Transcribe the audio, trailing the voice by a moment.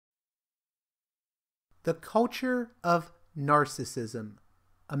The Culture of Narcissism,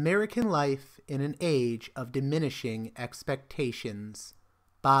 American Life in an Age of Diminishing Expectations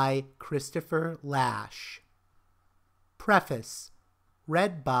by Christopher Lasch. Preface,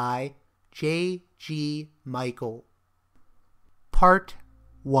 read by J. G. Michael. Part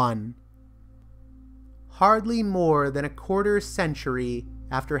 1. Hardly more than a quarter century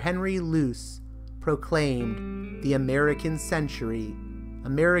after Henry Luce proclaimed the American century,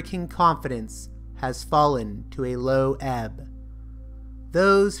 American confidence has fallen to a low ebb.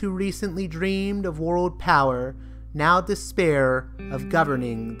 Those who recently dreamed of world power now despair of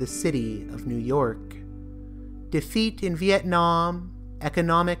governing the city of New York. Defeat in Vietnam,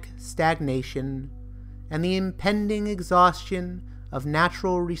 economic stagnation, and the impending exhaustion of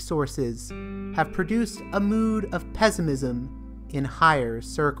natural resources have produced a mood of pessimism in higher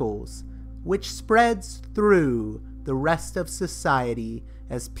circles, which spreads through the rest of society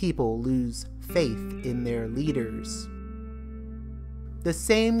as people lose faith in their leaders. The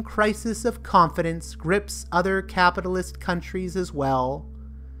same crisis of confidence grips other capitalist countries as well.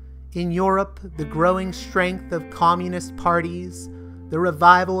 In Europe, the growing strength of communist parties, the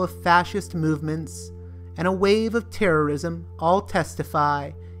revival of fascist movements, and a wave of terrorism all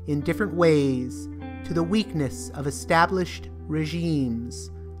testify, in different ways, to the weakness of established regimes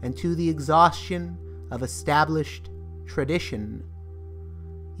and to the exhaustion of established tradition.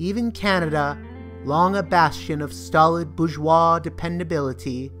 Even Canada, long a bastion of stolid bourgeois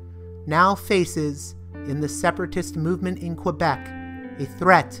dependability, now faces, in the separatist movement in Quebec, a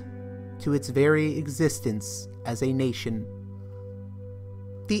threat to its very existence as a nation.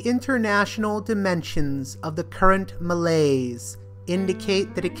 The international dimensions of the current malaise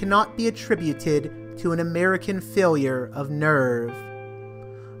indicate that it cannot be attributed to an American failure of nerve.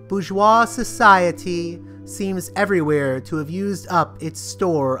 Bourgeois society seems everywhere to have used up its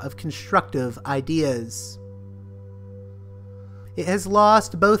store of constructive ideas. It has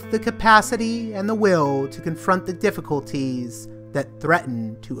lost both the capacity and the will to confront the difficulties that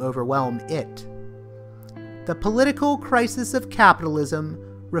threaten to overwhelm it. The political crisis of capitalism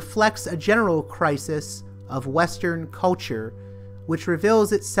reflects a general crisis of Western culture, which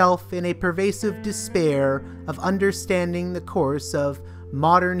reveals itself in a pervasive despair of understanding the course of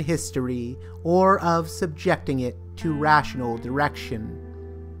modern history or of subjecting it to rational direction.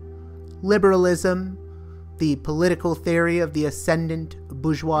 Liberalism, the political theory of the ascendant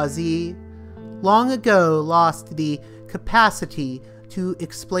bourgeoisie, long ago lost the capacity to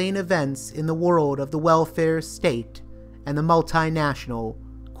explain events in the world of the welfare state and the multinational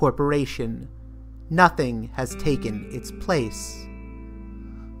corporation. Nothing has taken its place.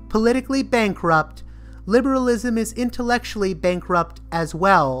 Politically bankrupt, liberalism is intellectually bankrupt as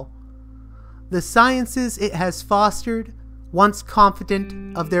well. The sciences it has fostered, once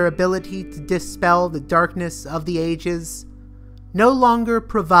confident of their ability to dispel the darkness of the ages, no longer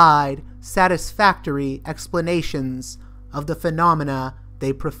provide satisfactory explanations of the phenomena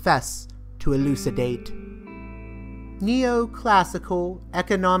they profess to elucidate. Neoclassical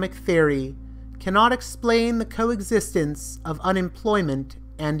economic theory cannot explain the coexistence of unemployment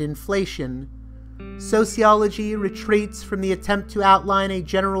and inflation. Sociology retreats from the attempt to outline a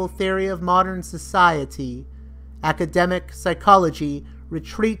general theory of modern society. Academic psychology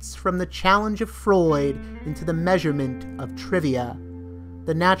retreats from the challenge of Freud into the measurement of trivia.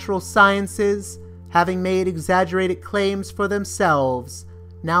 The natural sciences, having made exaggerated claims for themselves,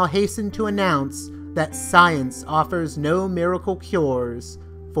 now hasten to announce that science offers no miracle cures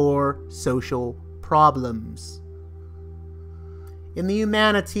for social problems. In the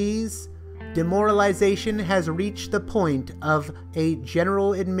humanities, demoralization has reached the point of a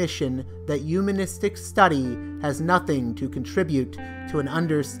general admission that humanistic study has nothing to contribute to an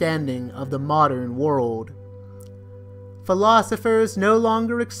understanding of the modern world. Philosophers no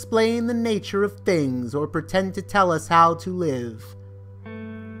longer explain the nature of things or pretend to tell us how to live.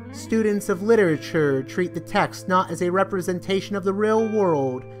 Students of literature treat the text not as a representation of the real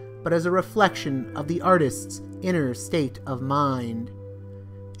world, but as a reflection of the artist's inner state of mind.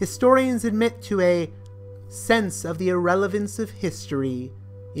 Historians admit to a sense of the irrelevance of history,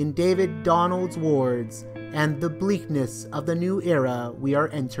 in David Donald's words, and the bleakness of the new era we are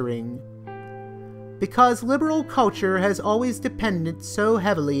entering. Because liberal culture has always depended so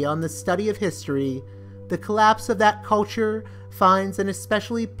heavily on the study of history, the collapse of that culture finds an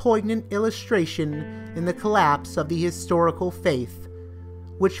especially poignant illustration in the collapse of the historical faith,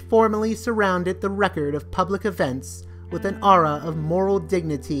 which formerly surrounded the record of public events with an aura of moral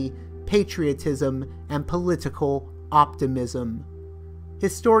dignity, patriotism, and political optimism.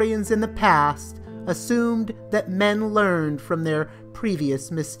 Historians in the past assumed that men learned from their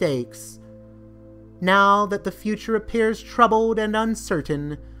previous mistakes. Now that the future appears troubled and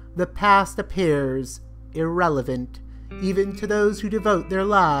uncertain, the past appears irrelevant, even to those who devote their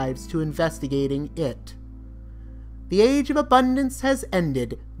lives to investigating it. The age of abundance has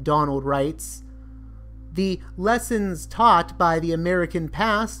ended, Donald writes. The lessons taught by the American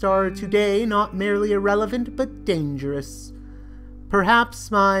past are today not merely irrelevant but dangerous.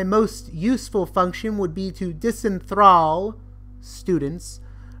 Perhaps my most useful function would be to disenthrall students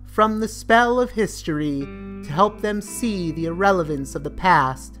from the spell of history, to help them see the irrelevance of the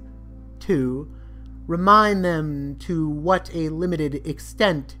past, to remind them to what a limited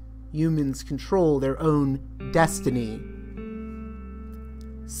extent humans control their own destiny.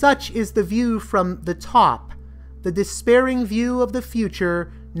 Such is the view from the top, the despairing view of the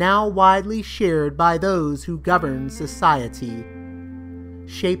future now widely shared by those who govern society,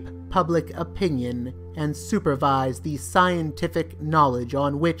 shape public opinion, and supervise the scientific knowledge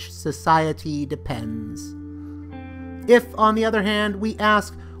on which society depends. If, on the other hand, we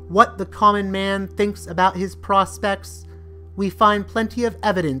ask what the common man thinks about his prospects, we find plenty of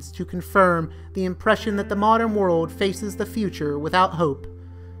evidence to confirm the impression that the modern world faces the future without hope,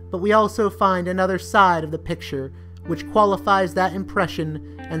 but we also find another side of the picture which qualifies that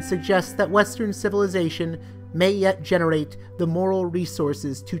impression and suggests that Western civilization may yet generate the moral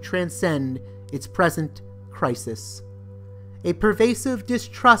resources to transcend its present crisis. A pervasive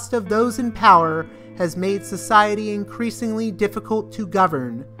distrust of those in power has made society increasingly difficult to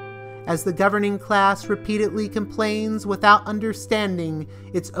govern, as the governing class repeatedly complains without understanding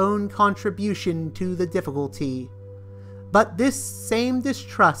its own contribution to the difficulty. But this same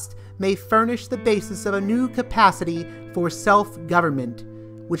distrust may furnish the basis of a new capacity for self-government,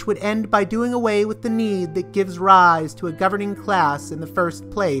 which would end by doing away with the need that gives rise to a governing class in the first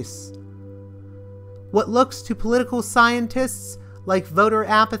place. What looks to political scientists like voter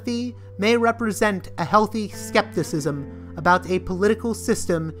apathy may represent a healthy skepticism about a political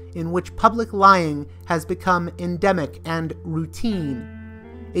system in which public lying has become endemic and routine.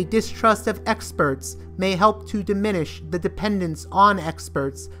 A distrust of experts may help to diminish the dependence on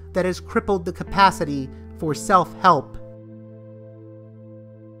experts that has crippled the capacity for self-help.